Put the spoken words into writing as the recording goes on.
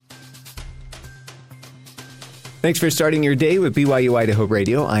Thanks for starting your day with BYU-Idaho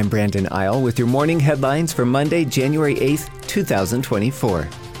Radio. I'm Brandon Isle with your morning headlines for Monday, January 8th, 2024.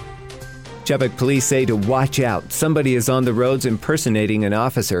 Chubbuck police say to watch out. Somebody is on the roads impersonating an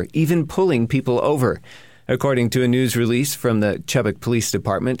officer, even pulling people over. According to a news release from the Chubbuck Police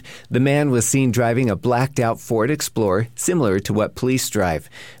Department, the man was seen driving a blacked-out Ford Explorer, similar to what police drive.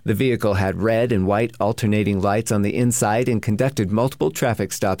 The vehicle had red and white alternating lights on the inside and conducted multiple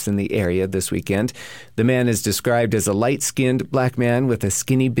traffic stops in the area this weekend. The man is described as a light-skinned black man with a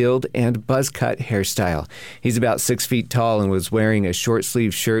skinny build and buzz-cut hairstyle. He's about 6 feet tall and was wearing a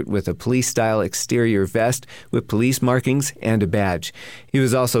short-sleeved shirt with a police-style exterior vest with police markings and a badge. He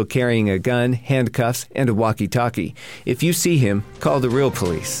was also carrying a gun, handcuffs, and a walkie-talkie. If you see him, call the real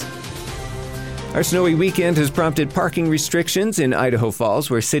police. Our snowy weekend has prompted parking restrictions in Idaho Falls,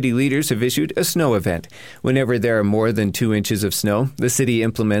 where city leaders have issued a snow event. Whenever there are more than 2 inches of snow, the city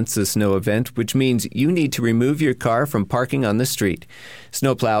implements a snow event, which means you need to remove your car from parking on the street.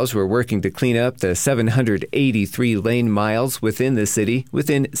 Snowplows were working to clean up the 783 lane miles within the city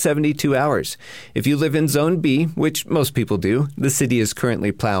within 72 hours. If you live in Zone B, which most people do, the city is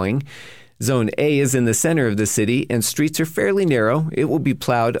currently plowing. Zone A is in the center of the city, and streets are fairly narrow. It will be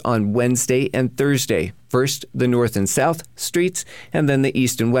plowed on Wednesday and Thursday. First, the north and south streets, and then the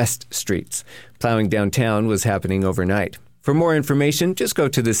east and west streets. Plowing downtown was happening overnight. For more information, just go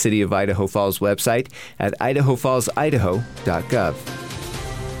to the City of Idaho Falls website at idahofallsidaho.gov.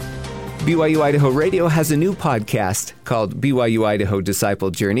 BYU-Idaho Radio has a new podcast called BYU-Idaho Disciple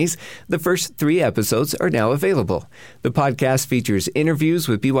Journeys. The first 3 episodes are now available. The podcast features interviews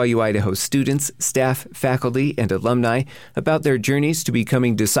with BYU-Idaho students, staff, faculty, and alumni about their journeys to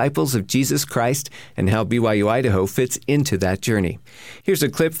becoming disciples of Jesus Christ and how BYU-Idaho fits into that journey. Here's a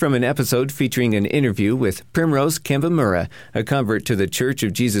clip from an episode featuring an interview with Primrose Kambamura, a convert to the Church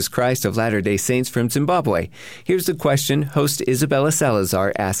of Jesus Christ of Latter-day Saints from Zimbabwe. Here's the question host Isabella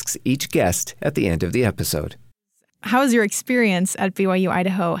Salazar asks each guest at the end of the episode. How has your experience at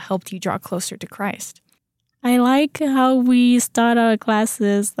BYU-Idaho helped you draw closer to Christ? I like how we start our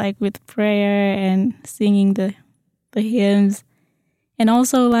classes like with prayer and singing the hymns, and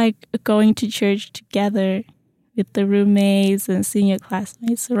also like going to church together with the roommates and senior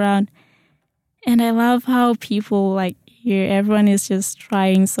classmates around. And I love how people like here, everyone is just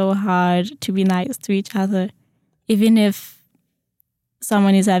trying so hard to be nice to each other. Even if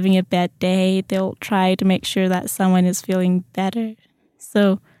someone is having a bad day, they'll try to make sure that someone is feeling better.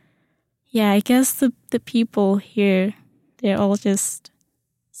 So, yeah, I guess the people here, they're all just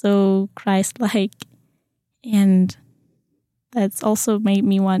so Christ-like. And that's also made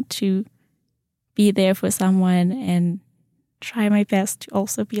me want to be there for someone and try my best to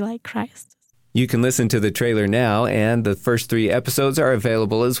also be like Christ. You can listen to the trailer now, and the first 3 episodes are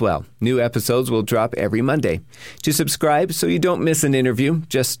available as well. New episodes will drop every Monday. To subscribe so you don't miss an interview,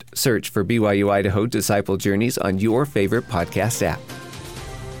 just search for BYU-Idaho Disciple Journeys on your favorite podcast app.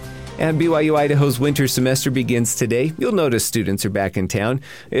 And BYU-Idaho's winter semester begins today. You'll notice students are back in town.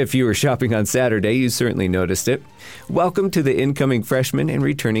 If you were shopping on Saturday, you certainly noticed it. Welcome to the incoming freshmen and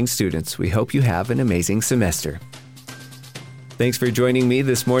returning students. We hope you have an amazing semester. Thanks for joining me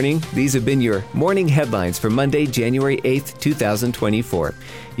this morning. These have been your morning headlines for Monday, January 8th, 2024.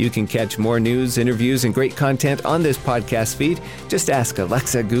 You can catch more news, interviews, and great content on this podcast feed. Just ask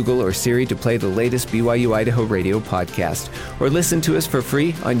Alexa, Google, or Siri to play the latest BYU-Idaho Radio podcast, or listen to us for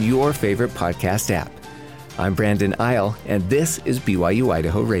free on your favorite podcast app. I'm Brandon Isle, and this is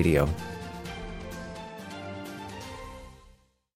BYU-Idaho Radio.